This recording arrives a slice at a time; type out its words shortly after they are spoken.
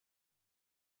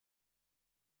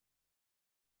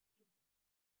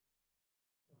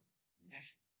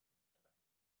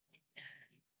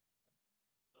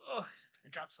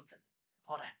drop something.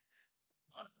 Hold on.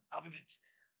 Hold on. I'll be back.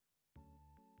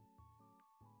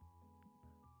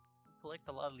 I collect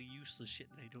a lot of useless shit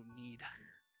that I don't need.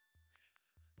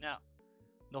 Now,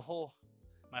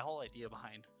 my whole idea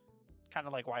behind, kind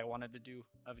of like why I wanted to do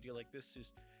a video like this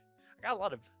is, I got a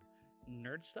lot of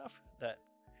nerd stuff that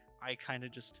I kind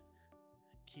of just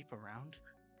keep around.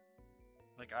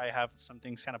 Like I have some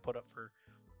things kind of put up for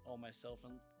all myself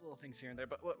and little things here and there.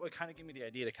 But what kind of gave me the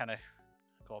idea to kind of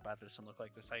go about this and look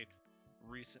like this, I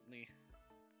recently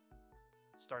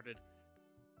started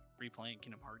replaying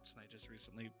Kingdom Hearts, and I just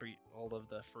recently beat all of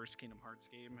the first Kingdom Hearts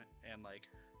game, and like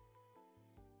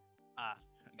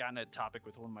got in a topic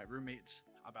with one of my roommates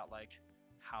about like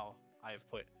how I've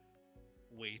put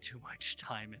way too much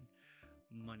time and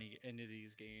money into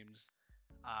these games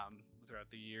throughout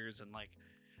the years, and like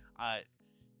in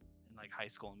like high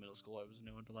school and middle school I was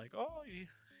known to like, oh,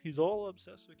 he's all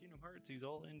obsessed with Kingdom Hearts, he's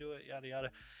all into it, yada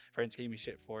yada. Friends gave me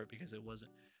shit for it because it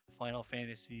wasn't Final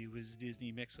Fantasy, it was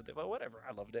Disney mixed with it, but whatever,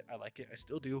 I loved it, I like it, I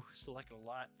still do, still like it a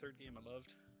lot. Third game I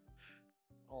loved,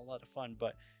 all a lot of fun,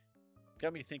 but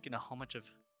got me thinking of how much of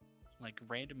like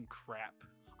random crap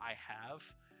I have,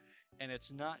 and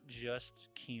it's not just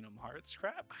Kingdom Hearts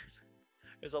crap.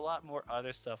 There's a lot more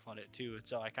other stuff on it too, and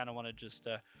so I kind of want to just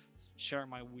share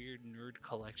my weird nerd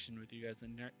collection with you guys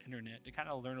on the internet to kind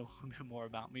of learn a little bit more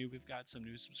about me. We've got some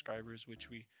new subscribers, which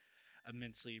we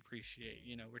immensely appreciate.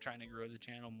 You know, we're trying to grow the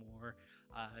channel more,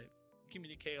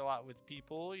 communicate a lot with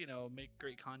people, you know, make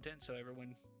great content so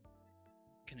everyone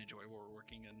can enjoy where we're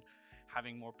working, and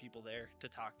having more people there to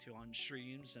talk to on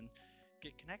streams and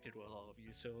get connected with all of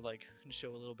you. So like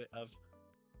show a little bit of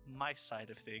my side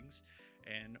of things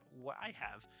and what I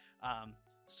have.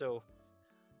 So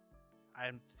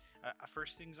I'm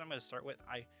first things I'm going to start with.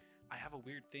 I have a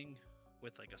weird thing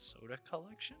with like a soda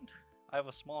collection. I have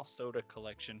a small soda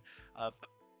collection of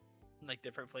like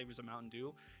different flavors of Mountain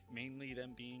Dew, mainly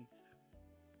them being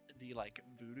the like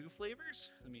voodoo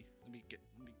flavors. Let me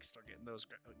start getting those.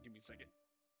 Give me a second.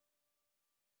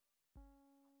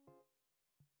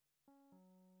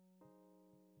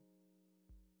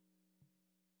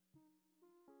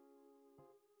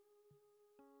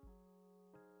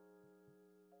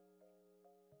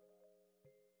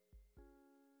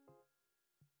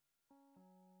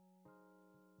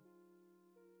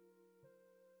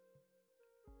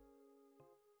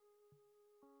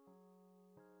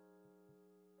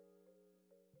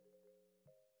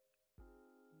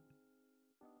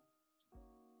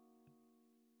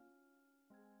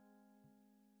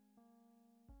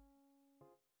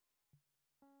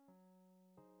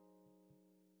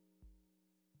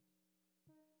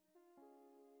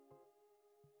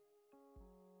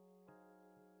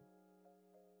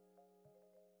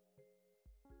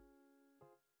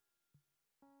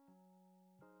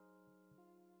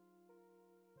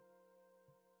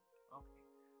 Okay,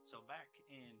 so back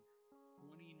in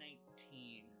 2019, I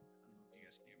don't know if you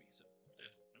guys can hear me. So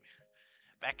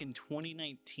back in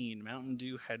 2019, Mountain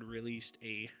Dew had released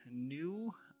a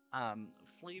new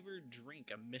flavored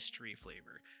drink, a mystery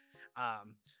flavor,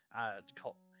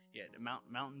 called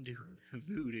Mountain Dew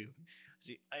Voodoo.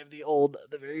 See, I have the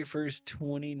very first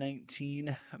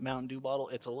 2019 Mountain Dew bottle.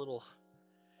 It's a little,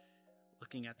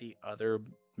 looking at the other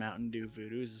Mountain Dew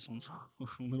Voodoos, this one's a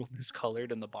little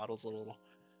miscolored, and the bottle's a little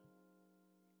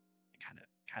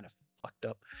kind of fucked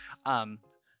up.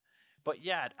 But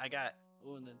yeah, I got,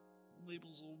 oh, and the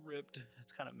label's all ripped.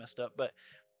 It's kind of messed up, but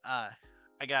I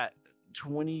got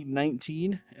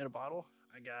 2019 in a bottle.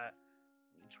 I got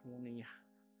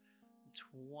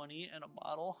 2020 in a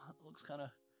bottle. It looks kind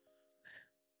of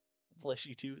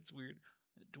fleshy too. It's weird.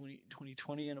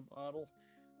 2020 in a bottle,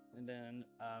 and then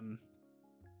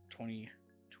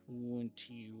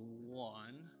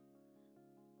 2021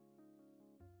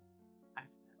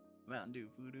 Mountain Dew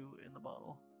Voodoo in the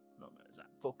bottle. No, is that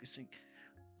focusing?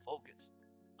 Focus.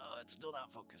 It's still not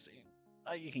focusing.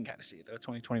 You can kind of see it though.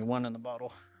 2021 in the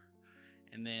bottle,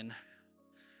 and then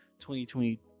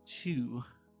 2022.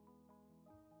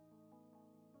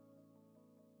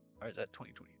 Or is that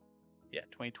 2020? Yeah,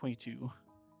 2022.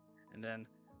 And then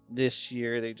this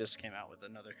year they just came out with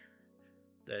another,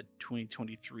 the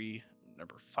 2023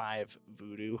 number 5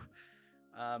 Voodoo.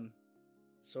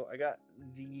 So I got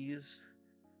these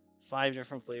 5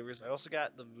 different flavors. I also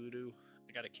got the Voodoo.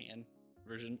 I got a can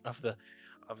version of the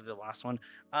last one.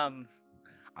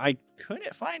 I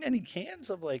couldn't find any cans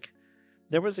of like,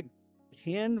 there was a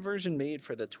can version made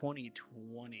for the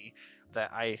 2020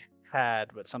 that I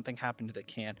had, but something happened to the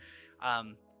can.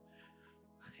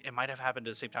 It might have happened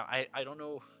at the same time. I don't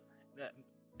know.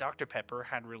 Dr. Pepper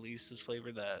had released this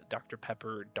flavor, the Dr.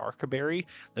 Pepper Dark Berry.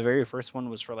 The very first one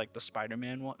was for like the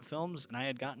Spider-Man films, and I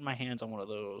had gotten my hands on one of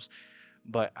those,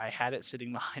 but I had it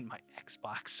sitting behind my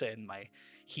Xbox, and my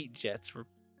heat jets were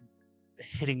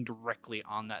hitting directly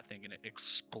on that thing, and it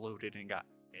exploded and got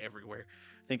everywhere.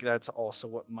 I think that's also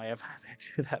what might have happened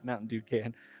to that Mountain Dew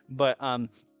can. But I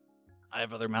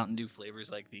have other Mountain Dew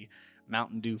flavors like the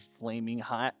Mountain Dew Flaming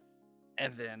Hot,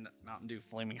 and then Mountain Dew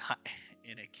Flaming Hot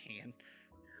in a can.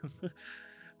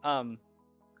 um,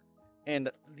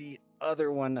 and the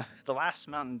other one, the last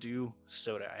Mountain Dew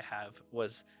soda I have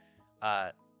was,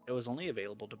 uh, it was only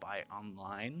available to buy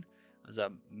online. It was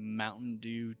a Mountain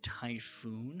Dew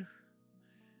Typhoon.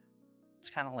 It's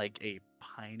kind of like a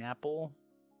pineapple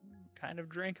kind of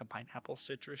drink, a pineapple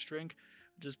citrus drink,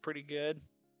 which is pretty good.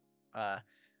 Uh,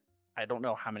 I don't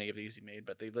know how many of these he made,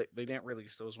 but they didn't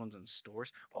release those ones in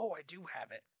stores. Oh, I do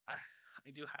have it.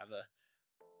 I do have a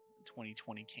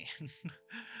 2020 can.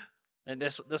 And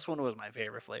this one was my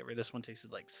favorite flavor. This one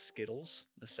tasted like Skittles,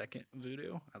 the second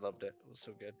Voodoo. I loved it. It was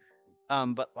so good.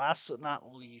 But last but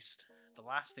not least, the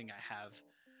last thing I have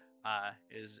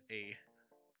is a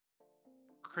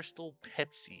Crystal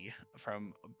Pepsi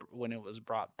from when it was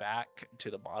brought back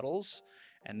to the bottles,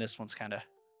 and this one's kind of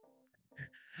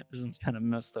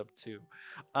messed up too.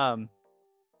 Um,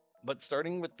 but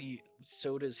starting with the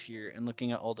sodas here and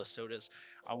looking at all the sodas,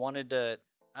 I wanted to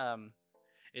um,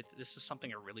 this is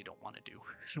something I really don't want to do.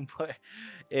 But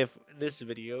if this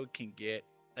video can get,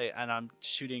 and I'm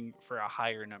shooting for a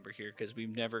higher number here because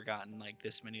we've never gotten like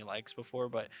this many likes before,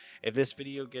 but if this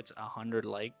video gets 100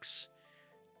 likes,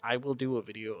 I will do a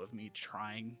video of me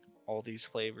trying all these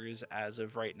flavors as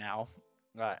of right now,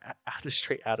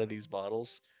 straight out of these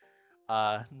bottles.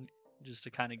 Uh, just to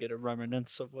kind of get a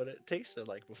remnants of what it tasted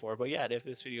like before. But yeah, if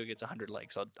this video gets 100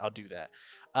 likes, I'll do that.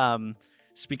 Um,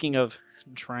 Speaking of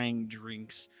trying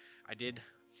drinks, I did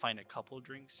find a couple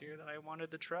drinks here that I wanted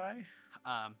to try.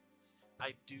 Um,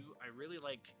 I really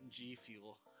like G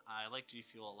Fuel. I like G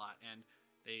Fuel a lot, and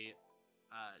they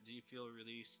G Fuel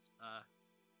released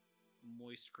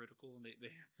Moist Critical, and they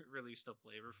released a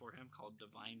flavor for him called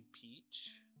Divine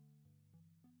Peach.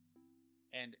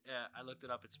 And I looked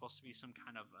it up. It's supposed to be some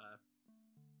kind of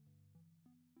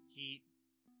heat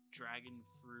dragon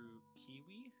fruit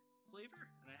kiwi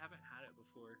flavor, and I haven't had it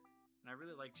before. And I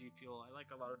really like G Fuel. I like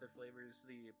a lot of their flavors.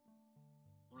 The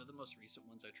One of the most recent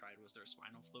ones I tried was their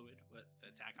Spinal Fluid with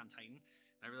Attack on Titan.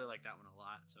 And I really like that one a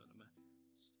lot. So I'm gonna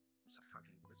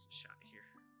fucking give this a shot here.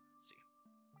 Let's see.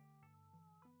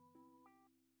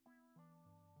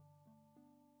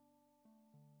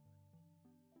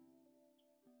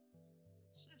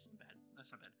 That's not bad.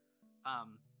 That's not bad. Um,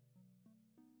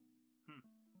 hmm.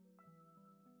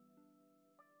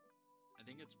 I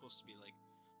think it's supposed to be like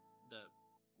the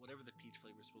whatever the peach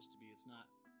flavor is supposed to be. It's not.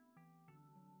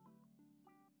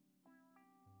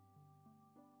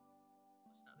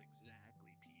 It's not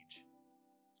exactly peach.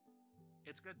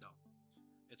 It's good though.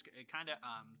 It kind of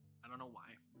I don't know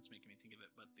why it's making me think of it,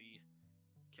 but the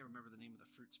can't remember the name of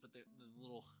the fruits, but the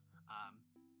little um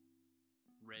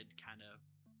red kind of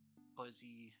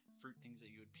fuzzy fruit things that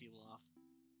you would peel off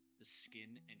the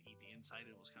skin and eat the inside.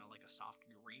 It was kind of like a soft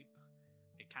grape.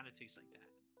 It kind of tastes like that.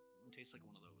 It tastes like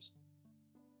one of those.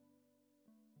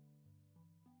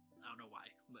 I don't know why,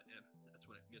 but that's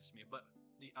what it gets to me. But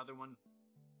the other one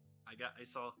I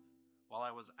saw while I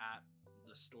was at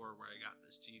the store where I got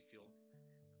this G Fuel.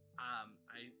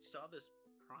 I saw this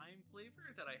prime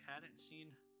flavor that I hadn't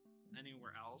seen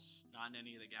anywhere else, not in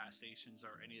any of the gas stations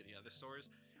or any of the other stores.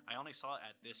 I only saw it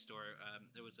at this store.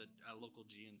 It was a local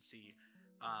GNC,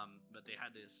 but they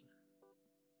had this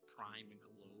prime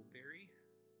glow berry,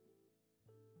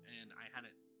 and I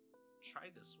hadn't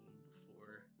tried this one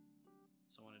before,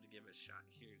 so I wanted to give it a shot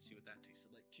here and see what that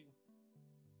tasted like too.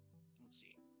 Let's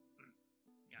see.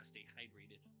 You gotta stay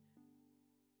hydrated.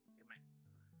 Get my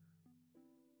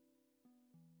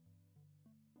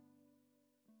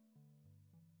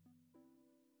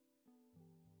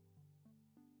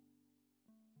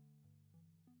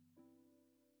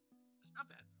That's not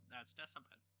bad. That's not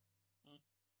bad. Mm.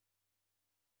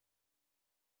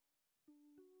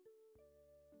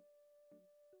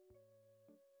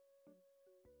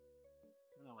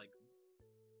 Kind of like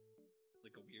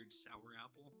a weird sour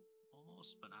apple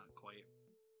almost, but not quite.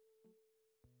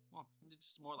 Well,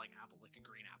 it's just more like apple, like a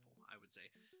green apple, I would say.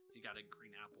 If you got a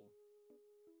green apple,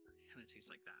 it kind of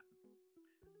tastes like that.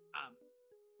 Um,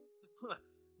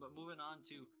 but moving on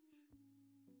to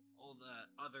all the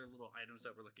other little items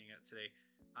that we're looking at today.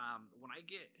 When I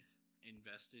get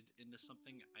invested into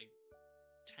something, I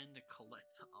tend to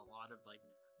collect a lot of like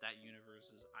that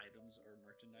universe's items or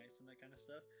merchandise and that kind of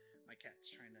stuff. My cat's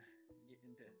trying to get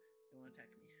into. Don't attack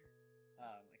me.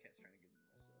 My cat's trying to get into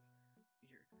my stuff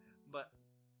here. But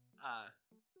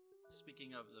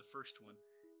speaking of the first one,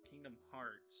 Kingdom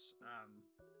Hearts.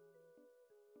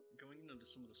 Going into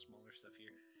some of the smaller stuff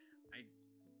here, I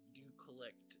do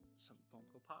collect some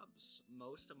Funko Pops.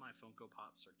 Most of my Funko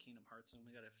Pops are Kingdom Hearts. I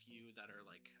only got a few that are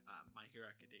like My Hero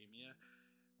Academia,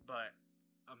 but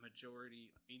a majority,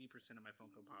 80% of my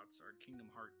Funko Pops are Kingdom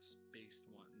Hearts based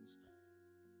ones.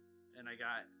 And I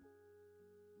got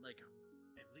like,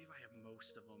 I believe I have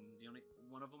most of them. The only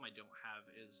one of them I don't have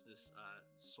is this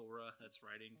Sora that's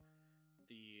riding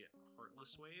the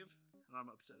Heartless Wave, and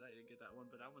I'm upset that I didn't get that one,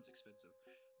 but that one's expensive.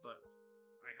 But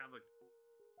I have a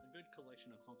good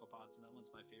collection of Funko Pops, and that one's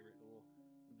my favorite, little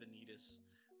Vanitas.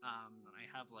 I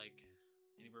have like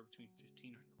anywhere between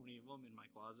 15 or 20 of them in my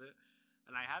closet,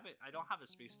 and I don't have a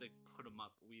space to put them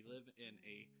up. We live in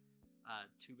a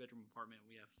 2-bedroom apartment.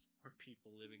 We have 4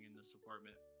 people living in this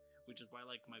apartment, which is why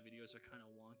like my videos are kind of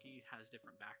wonky, has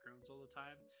different backgrounds all the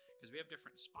time, because we have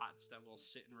different spots that we'll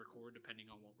sit and record depending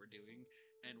on what we're doing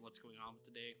and what's going on with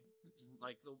the day.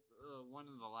 Like the one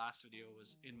in the last video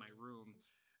was in my room,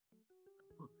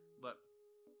 but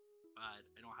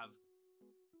I don't have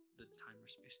the time or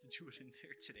space to do it in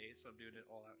there today, so I'm doing it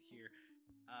all out here.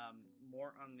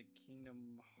 More on the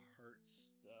Kingdom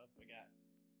Hearts stuff. I got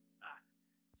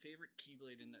favorite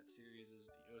Keyblade in that series is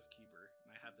the Oathkeeper,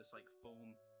 and I have this like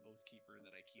foam Oathkeeper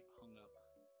that I keep hung up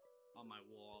on my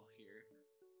wall here.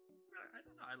 I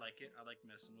don't know, I like it. I like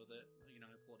messing with it. You know,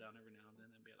 I pull it down every now and then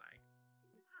and be like,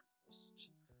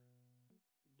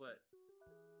 but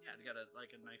yeah, I got a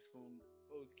nice foam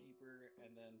Oathkeeper,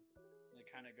 and then they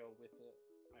kind of go with it.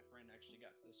 My friend actually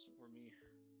got this for me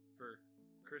for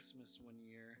Christmas one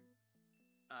year.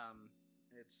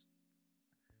 It's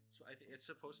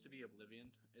supposed to be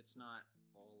Oblivion. It's not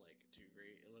all like too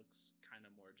great. It looks kind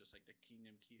of more just like the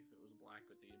Kingdom Key if it was black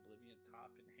with the Oblivion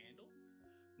top and handle.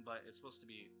 But it's supposed to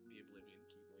be the Oblivion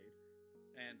Keyblade,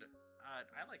 and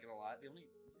I like it a lot. The only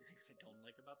thing I don't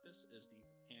like about this is the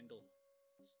handle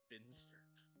spins.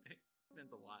 It spins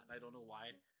a lot. I don't know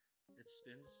why it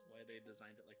spins. Why they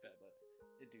designed it like that, but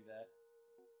it do that.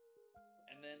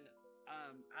 And then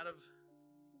out of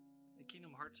the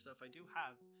Kingdom Hearts stuff, I do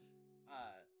have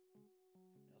I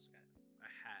also got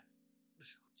a hat,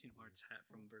 Kingdom Hearts hat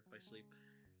from Birth by Sleep.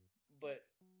 But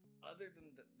other than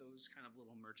those kind of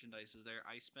little merchandises there,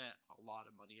 I spent a lot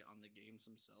of money on the games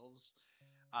themselves.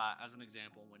 As an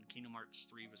example, when Kingdom Hearts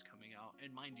 3 was coming out,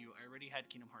 and mind you, I already had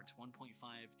Kingdom Hearts 1.5,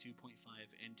 2.5,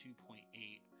 and 2.8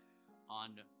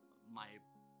 on my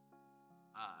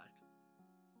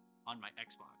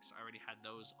Xbox. I already had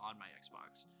those on my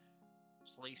Xbox.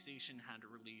 PlayStation had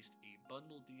released a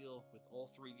bundle deal with all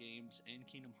 3 games and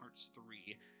Kingdom Hearts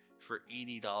 3 for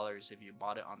 $80 if you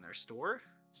bought it on their store.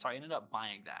 So I ended up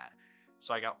buying that.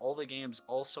 So I got all the games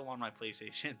also on my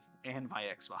PlayStation and my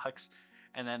Xbox.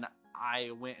 And then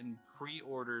I went and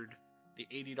pre-ordered the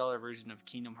 $80 version of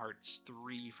Kingdom Hearts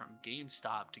 3 from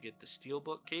GameStop to get the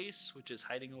Steelbook case, which is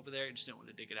hiding over there. I just didn't want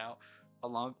to dig it out,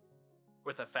 along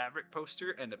with a fabric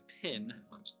poster and a pin,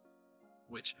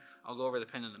 which I'll go over the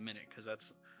pin in a minute because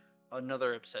that's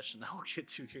another obsession that we'll get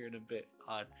to here in a bit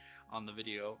on the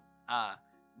video.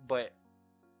 But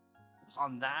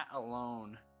on that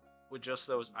alone, with just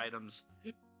those items,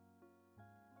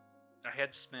 I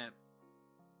had spent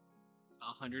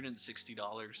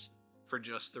 $160 for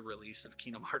just the release of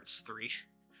Kingdom Hearts 3.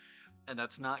 And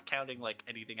that's not counting like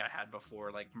anything I had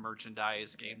before, like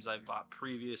merchandise, games I've bought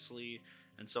previously,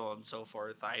 and so on and so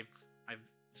forth. I've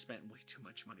spent way too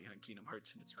much money on Kingdom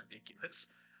Hearts, and it's ridiculous.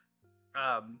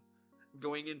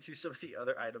 Going into some of the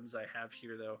other items I have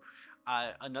here, though,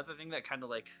 another thing that kind of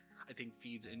like I think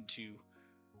feeds into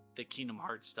the Kingdom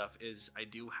Hearts stuff is I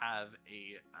do have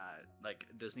a like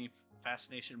Disney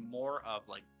fascination, more of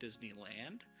like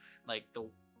Disneyland, like the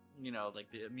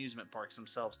the amusement parks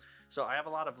themselves. So I have a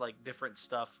lot of like different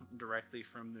stuff directly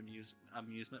from the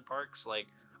amusement parks. Like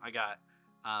I got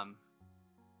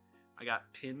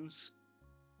pins.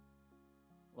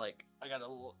 Like I got a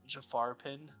little Jafar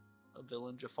pin, a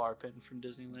villain Jafar pin from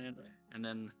Disneyland, and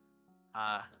then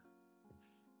I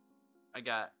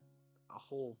got a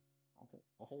whole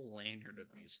lanyard of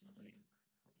these.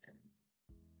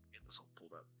 Get this all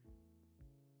pulled up.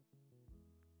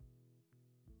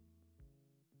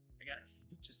 I got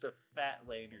just a fat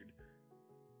lanyard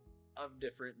of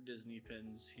different Disney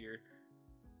pins here.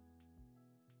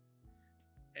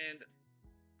 And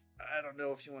I don't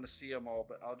know if you want to see them all,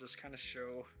 but I'll just kind of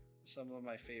show some of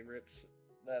my favorites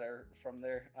that are from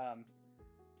there.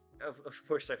 Of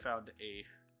course, I found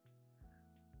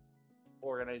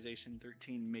Organization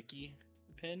 13 Mickey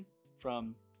pin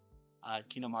from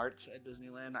Kingdom Hearts at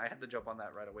Disneyland. I had to jump on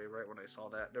that right away, right when I saw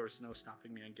that. There was no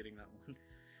stopping me on getting that one.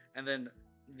 And then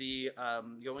the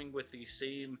going with the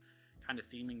same kind of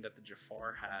theming that the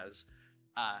Jafar has,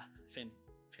 Phantasmic?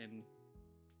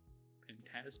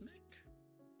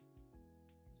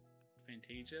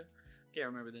 Fantasia? Can't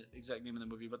remember the exact name of the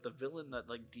movie, but the villain, that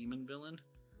like demon villain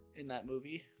in that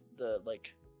movie, the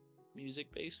like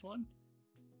music based one.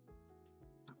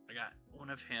 I got one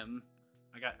of him.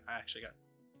 I actually got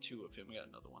two of him. I got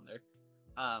another one there.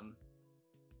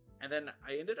 And then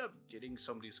I ended up getting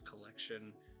somebody's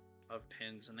collection of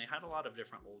pins, and they had a lot of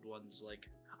different old ones. Like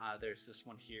there's this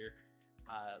one here,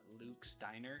 Luke's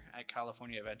Diner at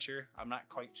California Adventure. I'm not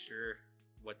quite sure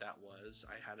what that was.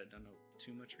 I hadn't done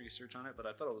too much research on it, but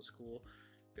I thought it was cool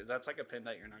because that's like a pin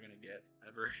that you're not gonna get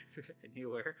ever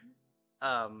anywhere.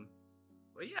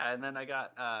 But yeah, and then I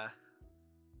got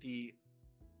the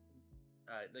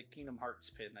Kingdom Hearts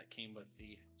pin that came with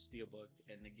the steelbook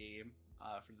and the game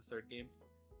for the third game.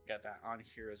 Got that on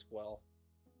here as well.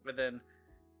 But then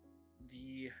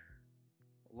the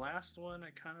last one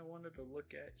I kind of wanted to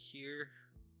look at here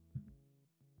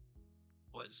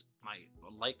was my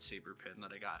lightsaber pin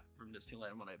that I got from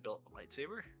Disneyland when I built a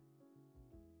lightsaber.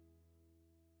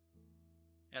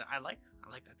 And I like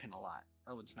that pin a lot.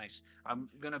 Oh, it's nice. I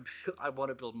want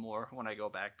to build more when I go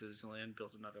back to Disneyland,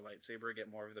 build another lightsaber, get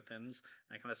more of the pins,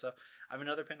 that kind of stuff. I have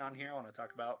another pin on here I want to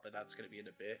talk about, but that's going to be in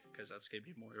a bit because that's going to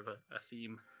be more of a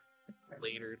theme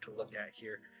later to look at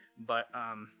here. But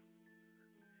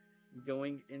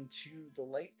going into the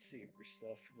lightsaber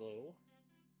stuff though,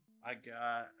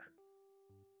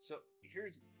 so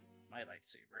here's my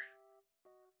lightsaber.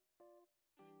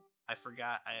 I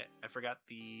forgot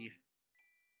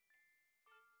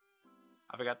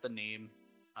the name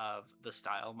of the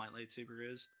style my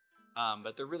lightsaber is.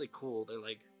 But they're really cool.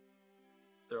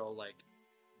 They're all like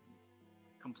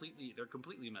completely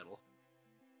metal.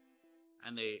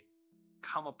 And they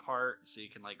come apart so you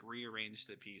can like rearrange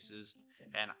the pieces,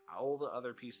 and all the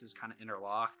other pieces kind of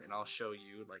interlock, and I'll show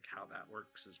you like how that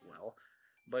works as well.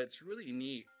 But it's really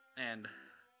neat, and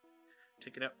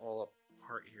taking it all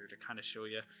apart here to kind of show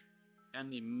you.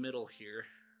 And the middle here,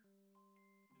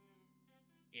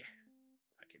 yeah,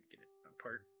 I can get it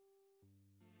apart.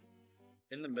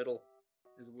 In the middle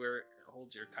is where it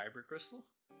holds your kyber crystal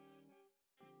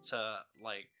to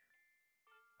like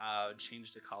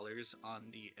change the colors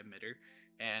on the emitter,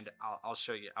 and I'll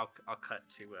show you. I'll cut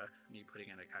to me putting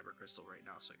in a kyber crystal right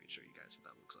now so I can show you guys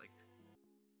what that looks like.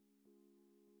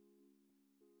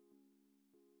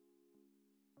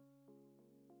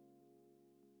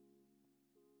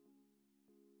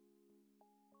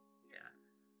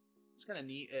 It's kind of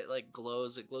neat. It like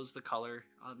glows. It glows the color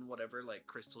on whatever like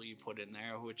crystal you put in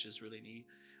there, which is really neat.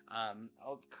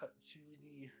 I'll cut to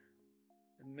the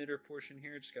emitter portion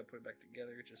here. Just gotta put it back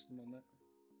together. Just a moment.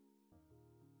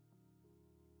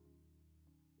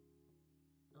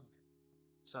 Okay.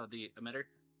 So the emitter,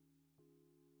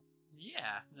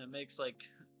 yeah, it makes like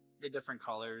the different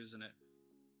colors, and it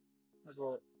has a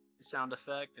little sound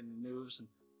effect and moves, and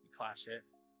you flash it.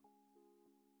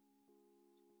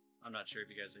 I'm not sure if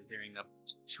you guys are hearing that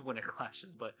when it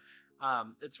flashes, but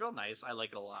it's real nice. I like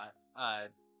it a lot.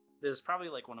 This is probably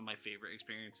like one of my favorite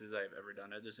experiences I've ever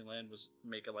done at Disneyland was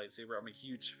make a lightsaber. I'm a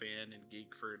huge fan and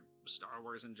geek for Star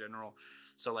Wars in general,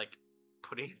 so like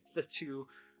putting the two,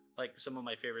 like some of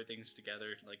my favorite things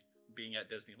together, like being at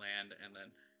Disneyland and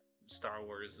then Star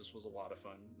Wars, this was a lot of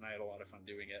fun, and I had a lot of fun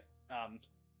doing it.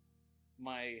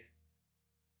 My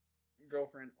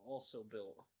girlfriend also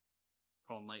built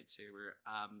her own lightsaber.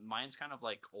 Mine's kind of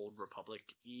like Old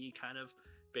Republic-y kind of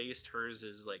based. Hers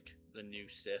is like the new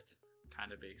Sith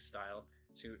kind of base style.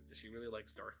 She really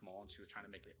likes Darth Maul, and she was trying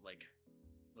to make it like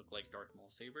look like Darth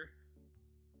Maul's saber.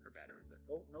 Her battery.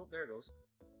 Oh no, there it goes.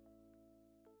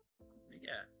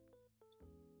 Yeah,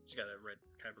 she's got a red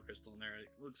kyber crystal in there.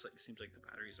 It seems like the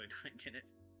batteries are dying in it.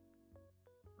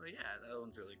 Oh yeah, that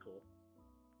one's really cool.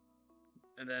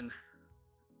 And then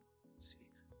let's see.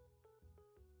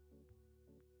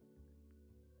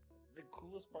 The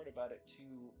coolest part about it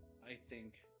too, I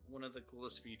think, one of the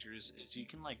coolest features is you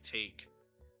can like take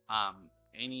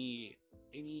any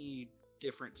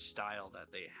different style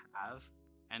that they have,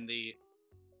 and they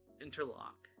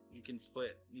interlock. You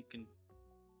can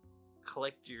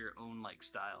collect your own like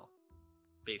style,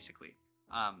 basically.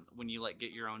 When you like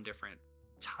get your own different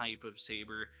type of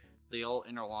saber, they all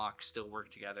interlock, still work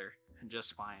together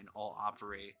just fine, all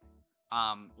operate,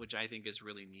 which I think is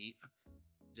really neat.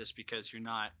 Just because you're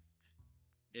not,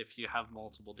 if you have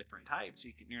multiple different types,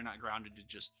 you're not grounded to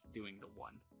just doing the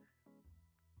one.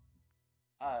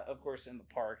 Of course, in the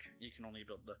park, you can only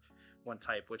build the one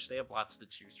type, which they have lots to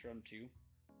choose from too.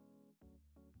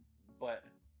 But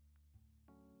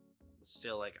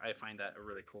still, like, I find that a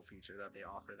really cool feature that they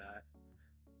offer that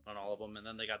on all of them. And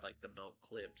then they got like the belt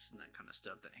clips and that kind of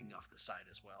stuff that hang off the side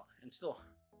as well. And still,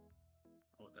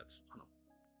 oh, that's on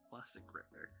a plastic grip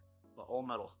there, but all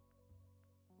metal,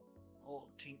 all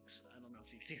tinks. I don't know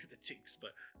if you can hear the tinks,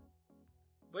 but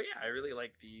yeah, I really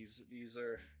like these. These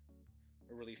are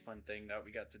a really fun thing that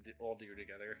we got to all do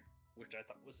together, which I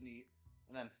thought was neat.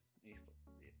 And then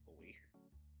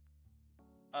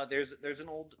there's an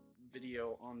old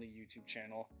video on the YouTube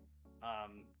channel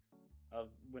um, of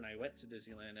when I went to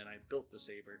Disneyland and I built the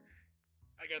saber.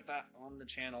 I got that on the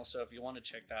channel, so if you want to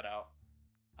check that out,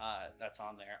 that's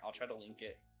on there. I'll try to link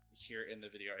it here in the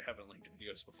video. I haven't linked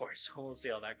videos before, so we'll see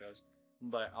how that goes.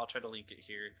 But I'll try to link it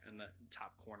here in the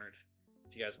top cornered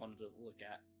if you guys wanted to look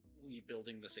at me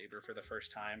building the saber for the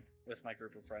first time with my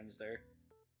group of friends there.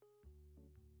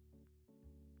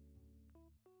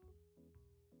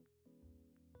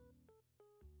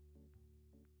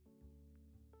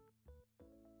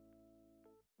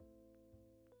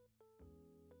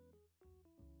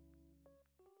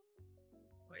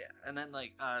 Oh yeah, and then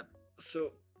like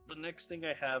so the next thing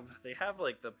I have, they have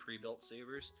like the pre-built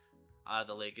sabers,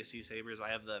 the legacy sabers. I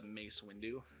have the Mace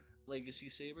Windu legacy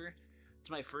saber. It's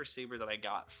my first saber that I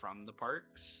got from the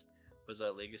parks. Was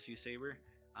a legacy saber.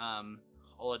 Um,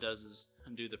 all it does is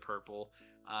do the purple.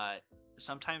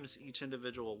 Sometimes each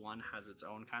individual one has its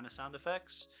own kind of sound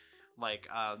effects. Like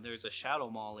there's a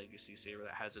Shadow Maul legacy saber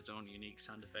that has its own unique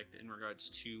sound effect in regards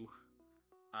to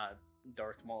uh,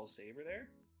 Darth Maul's saber there.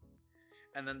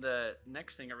 And then the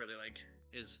next thing I really like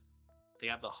is they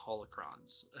have the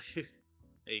holocrons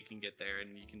that you can get there,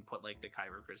 and you can put like the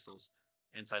kyber crystals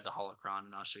inside the holocron,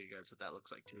 and I'll show you guys what that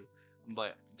looks like too.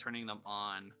 But turning them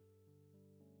on,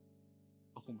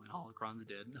 oh, my holocron's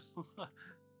dead.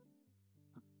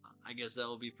 I guess that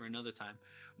will be for another time.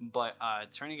 But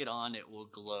turning it on, it will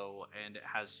glow, and it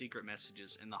has secret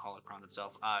messages in the holocron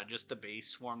itself. Just the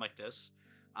base form like this.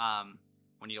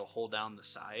 When you'll hold down the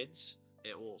sides,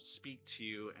 it will speak to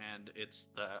you, and it's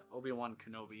the Obi-Wan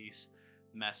Kenobi's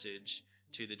message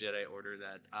to the Jedi Order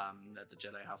that that the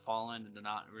Jedi have fallen and do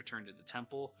not return to the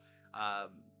temple.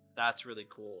 That's really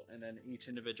cool. And then each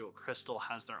individual crystal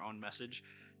has their own message.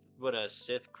 Put a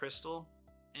Sith crystal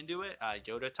into it,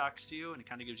 Yoda talks to you, and it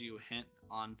kind of gives you a hint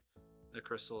on the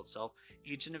crystal itself.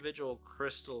 Each individual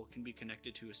crystal can be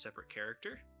connected to a separate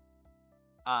character.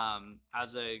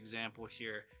 As an example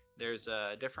here, there's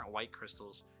different white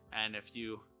crystals, and if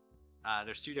you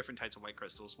there's two different types of white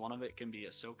crystals. One of it can be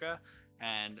Ahsoka,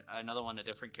 and another one a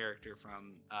different character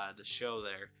from the show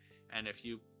there. And if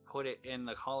you put it in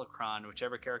the holocron,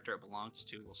 whichever character it belongs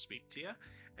to will speak to you.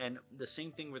 And the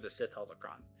same thing with the Sith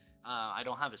holocron. I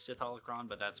don't have a Sith holocron,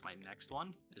 but that's my next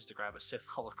one, is to grab a Sith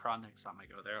holocron next time I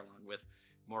go there, along with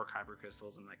more kyber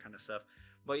crystals and that kind of stuff.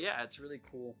 But yeah, it's really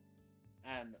cool,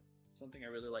 and something I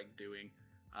really like doing.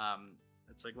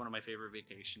 It's like one of my favorite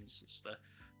vacations, is to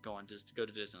go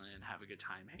to Disneyland, have a good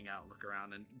time, hang out, look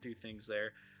around, and do things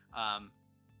there.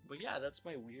 But yeah, that's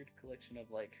my weird collection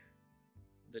of like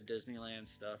the Disneyland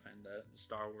stuff and the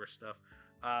Star Wars stuff.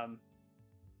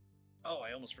 Oh,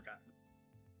 I almost forgot.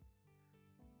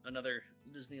 Another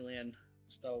Disneyland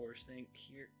Star Wars thing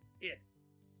here. It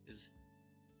is.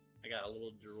 I got a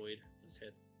little droid. His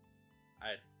head.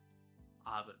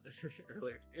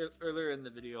 Earlier in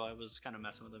the video, I was kind of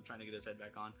messing with him, trying to get his head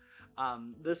back on.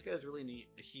 This guy's really neat.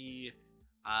 He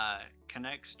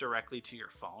connects directly to your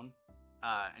phone,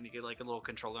 and you get like a little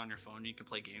controller on your phone. You can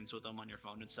play games with them on your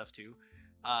phone and stuff too.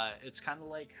 It's kind of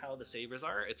like how the sabers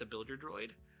are. It's a builder droid.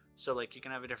 So like you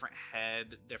can have a different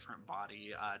head, different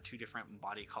body, two different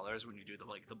body colors when you do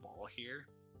the ball here,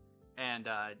 and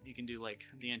you can do like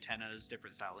the antennas,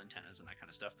 different style antennas, and that kind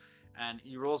of stuff. And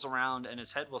he rolls around, and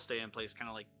his head will stay in place, kind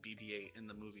of like BB-8 in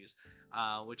the movies,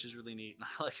 which is really neat.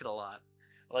 I like it a lot.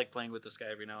 I like playing with this guy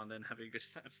every now and then, having a good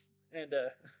time. And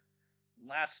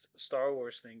last Star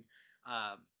Wars thing,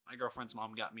 my girlfriend's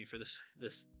mom got me for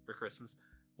this for Christmas.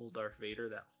 Little Darth Vader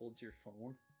that holds your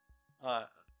phone.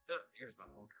 Here's my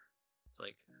phone. It's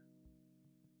like,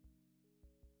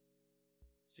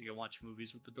 so you can watch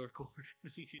movies with the Dark Lord.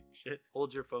 Shit,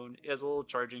 hold your phone. It has a little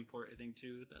charging port, I think,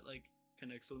 too, that like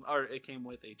connects them. Or it came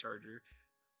with a charger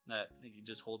that you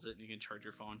just holds it and you can charge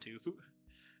your phone too.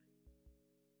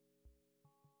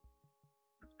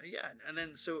 Yeah, and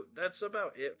then so that's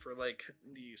about it for like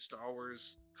the Star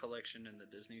Wars collection and the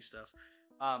Disney stuff.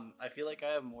 I feel like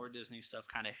I have more Disney stuff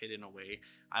kind of hidden away.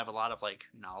 I have a lot of like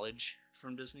knowledge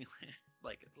from Disneyland,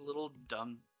 like little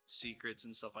dumb secrets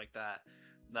and stuff like that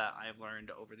that I've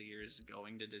learned over the years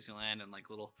going to Disneyland, and like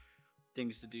little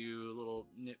things to do, little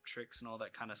nip tricks and all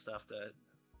that kind of stuff to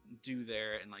do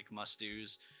there, and like must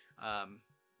do's.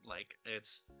 Like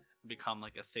it's become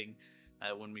like a thing.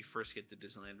 When we first get to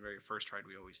Disneyland, the very first ride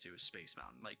we always do is Space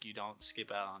Mountain. Like you don't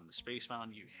skip out on the Space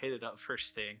Mountain, you hit it up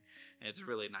first thing, and it's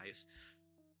really nice.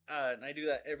 And I do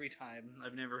that every time.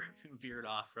 I've never veered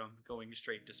off from going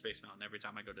straight to Space Mountain every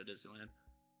time I go to Disneyland.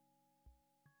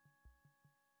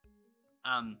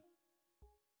 Yeah,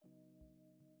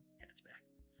 it's back.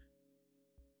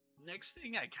 Next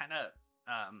thing, I kind of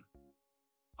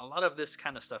a lot of this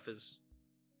kind of stuff is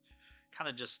kind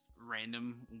of just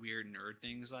random weird nerd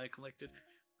things that I collected.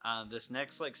 This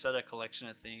next like set of collection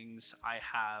of things I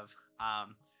have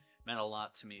meant a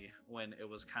lot to me when it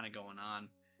was kind of going on.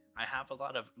 I have a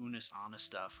lot of Unus Annus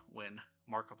stuff when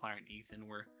Markiplier and Ethan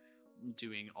were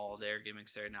doing all their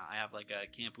gimmicks there. Now I have like a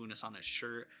Camp Unus Annus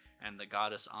shirt and the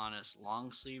Goddess Annus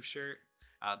long sleeve shirt.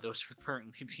 Those are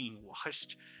currently being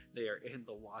washed. They are in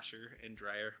the washer and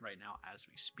dryer right now as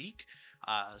we speak.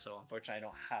 So unfortunately, I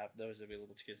don't have those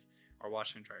available because our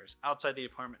washer and dryers outside the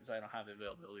apartment, so I don't have the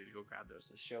availability to go grab those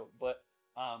to show. But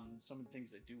some of the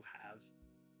things I do have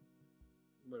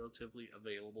relatively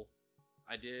available.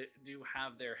 I do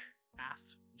have their half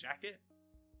jacket,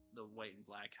 the white and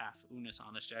black half Unus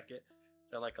Annus jacket.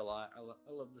 I like a lot. I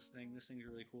love this thing. This thing's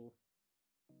really cool.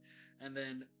 And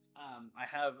then I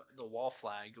have the wall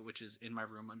flag, which is in my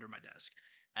room under my desk.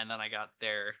 And then I got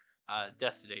their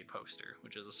Death Day poster,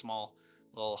 which is a small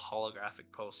little holographic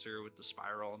poster with the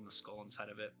spiral and the skull inside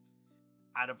of it.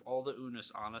 Out of all the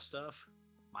Unus Annus stuff,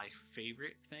 my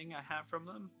favorite thing I have from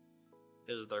them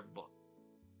is their book.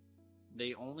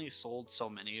 They only sold so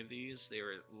many of these. They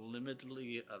were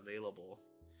limitedly available.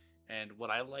 And what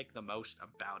I like the most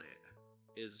about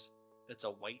it is it's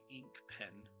a white ink pen.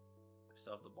 I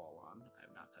still have the ball on. I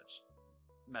have not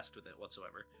messed with it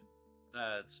whatsoever.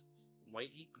 It's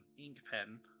white ink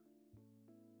pen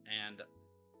and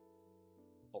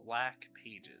black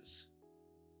pages.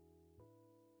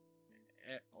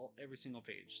 Every single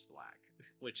page is black,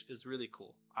 which is really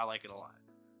cool. I like it a lot.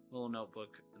 Little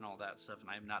notebook and all that stuff, and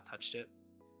I have not touched it.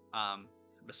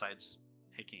 Besides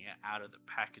taking it out of the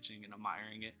packaging and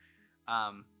admiring it.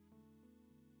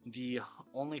 The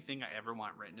only thing I ever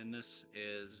want written in this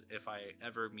is if I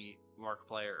ever meet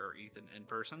Markiplier or Ethan in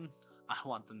person, I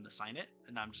want them to sign it,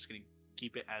 and I'm just gonna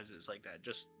keep it as is like that,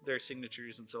 just their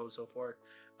signatures and so on and so forth.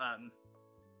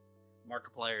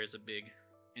 Markiplier is a big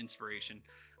inspiration.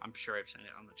 I'm sure I've said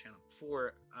it on the channel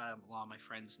before. A lot of my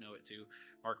friends know it too.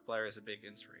 Markiplier is a big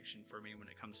inspiration for me when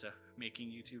it comes to making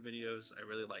YouTube videos. I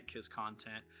really like his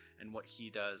content and what he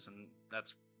does, and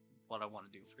that's what I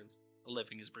want to do for a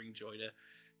living, is bring joy to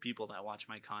people that watch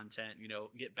my content, you know,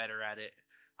 get better at it,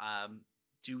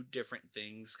 do different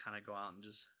things, kind of go out and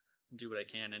just do what I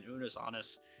can. And Unus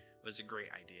Annus was a great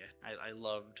idea. I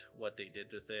loved what they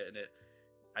did with it, and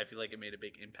I feel like it made a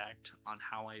big impact on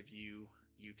how I view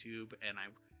YouTube, and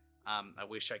I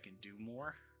wish I could do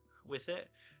more with it.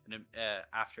 And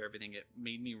after everything, it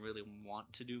made me really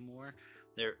want to do more.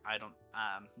 I don't.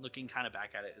 Looking kind of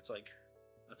back at it, it's like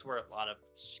that's where a lot of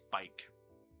spike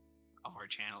of our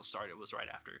channel started. Was right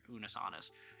after Unus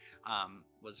Annus,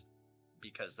 was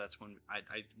because that's when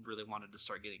I really wanted to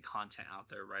start getting content out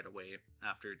there right away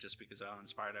after, just because of how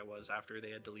inspired I was after they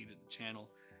had deleted the channel.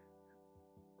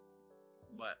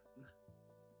 But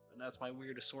that's my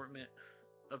weird assortment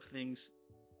of things.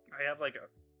 I have like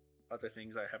other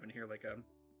things I have in here, like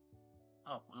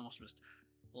oh, I almost missed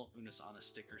a little Unus Annus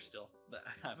sticker still that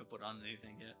I haven't put on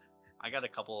anything yet. I got a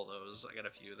couple of those. I got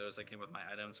a few of those that came with my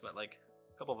items, but like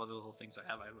a couple of other little things I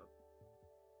have. I have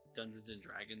a Dungeons and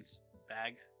Dragons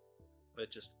bag, but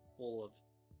just full of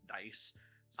dice.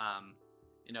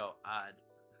 You know,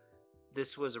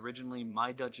 this was originally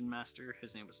my dungeon master.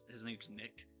 His name's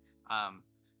Nick.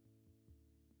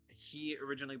 He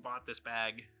originally bought this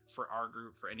bag for our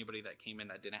group, for anybody that came in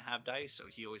that didn't have dice, so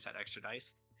he always had extra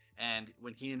dice. And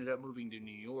when he ended up moving to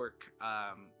New York,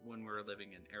 when we were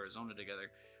living in Arizona together,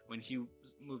 when he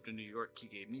moved to New York, he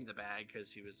gave me the bag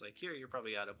because he was like, here, you're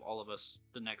probably out of all of us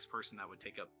the next person that would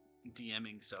take up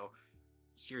DMing, so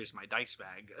here's my dice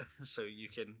bag, so you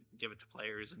can give it to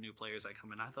players and new players that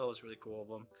come in. I thought it was really cool of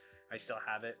him. I still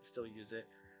have it, still use it.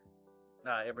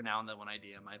 Every now and then when I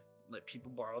DM, I let people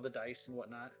borrow the dice and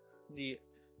whatnot. The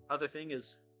other thing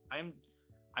is, I'm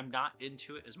not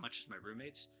into it as much as my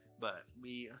roommates, but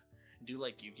we do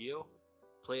like Yu-Gi-Oh!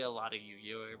 Play a lot of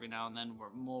Yu-Gi-Oh! Every now and then. We're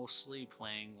mostly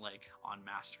playing like on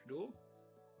Master Duel.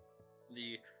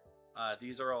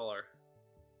 These are all our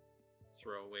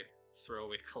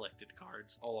throwaway collected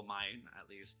cards, all of mine at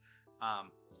least.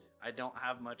 I don't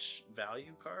have much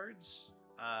value cards.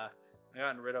 I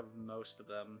gotten rid of most of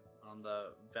them on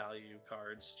the value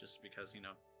cards just because, you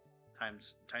know,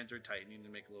 times are tight. You need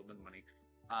to make a little bit of money.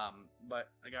 But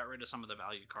I got rid of some of the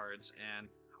value cards, and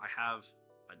I have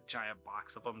a giant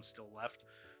box of them still left.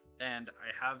 And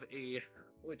I have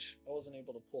which I wasn't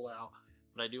able to pull out,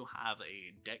 but I do have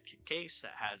a deck case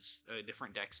that has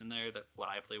different decks in there that what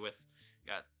I play with.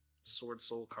 Got Sword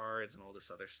Soul cards and all this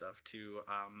other stuff too.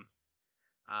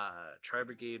 Tri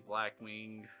Brigade,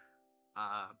 Blackwing,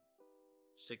 uh,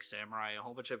 Six Samurai, a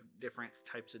whole bunch of different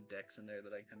types of decks in there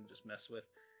that I can just mess with.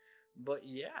 But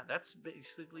yeah, that's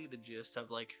basically the gist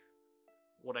of like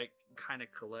what I kind of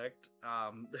collect.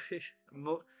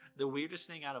 The weirdest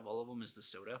thing out of all of them is the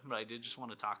soda, but I did just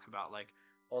want to talk about like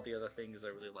all the other things I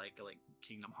really like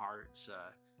Kingdom Hearts,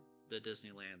 the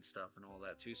Disneyland stuff, and all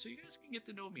that too. So you guys can get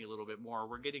to know me a little bit more.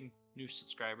 We're getting new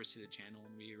subscribers to the channel,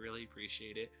 and we really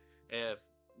appreciate it. If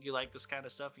you like this kind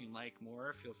of stuff and you like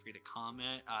more, feel free to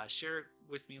comment. Share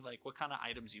with me like what kind of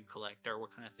items you collect, or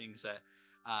what kind of things that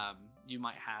you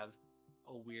might have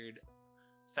a weird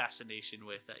fascination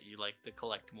with that you like to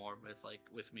collect more with. Like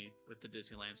with me with the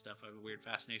Disneyland stuff, I have a weird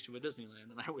fascination with Disneyland,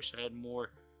 and I wish I had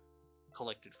more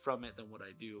collected from it than what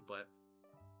I do. But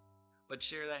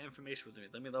share that information with me.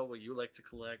 Let me know what you like to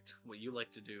collect, what you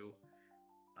like to do.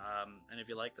 And if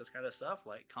you like this kind of stuff,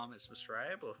 like, comment,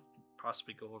 subscribe. We'll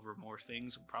possibly go over more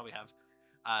things. We'll probably have,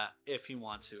 if he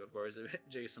wants to, of course, if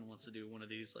Jason wants to do one of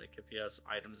these, like if he has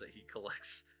items that he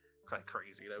collects quite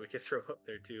crazy that we could throw up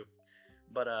there too.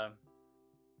 But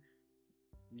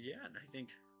yeah, I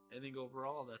think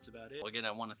overall that's about it. Well, again,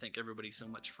 I want to thank everybody so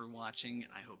much for watching,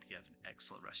 and I hope you have an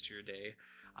excellent rest of your day.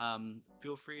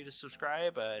 Feel free to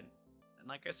subscribe, and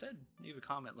like I said, leave a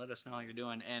comment, let us know how you're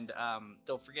doing. And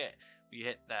don't forget, we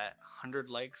hit that 100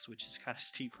 likes, which is kind of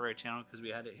steep for our channel because we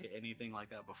hadn't hit anything like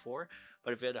that before.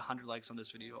 But if you had 100 likes on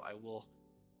this video, I will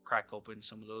crack open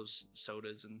some of those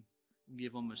sodas and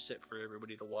give them a sip for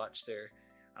everybody to watch there.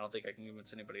 I don't think I can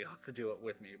convince anybody else to do it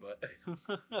with me, but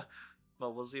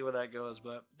but we'll see where that goes.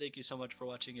 But thank you so much for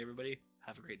watching, everybody.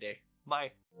 Have a great day.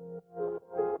 Bye.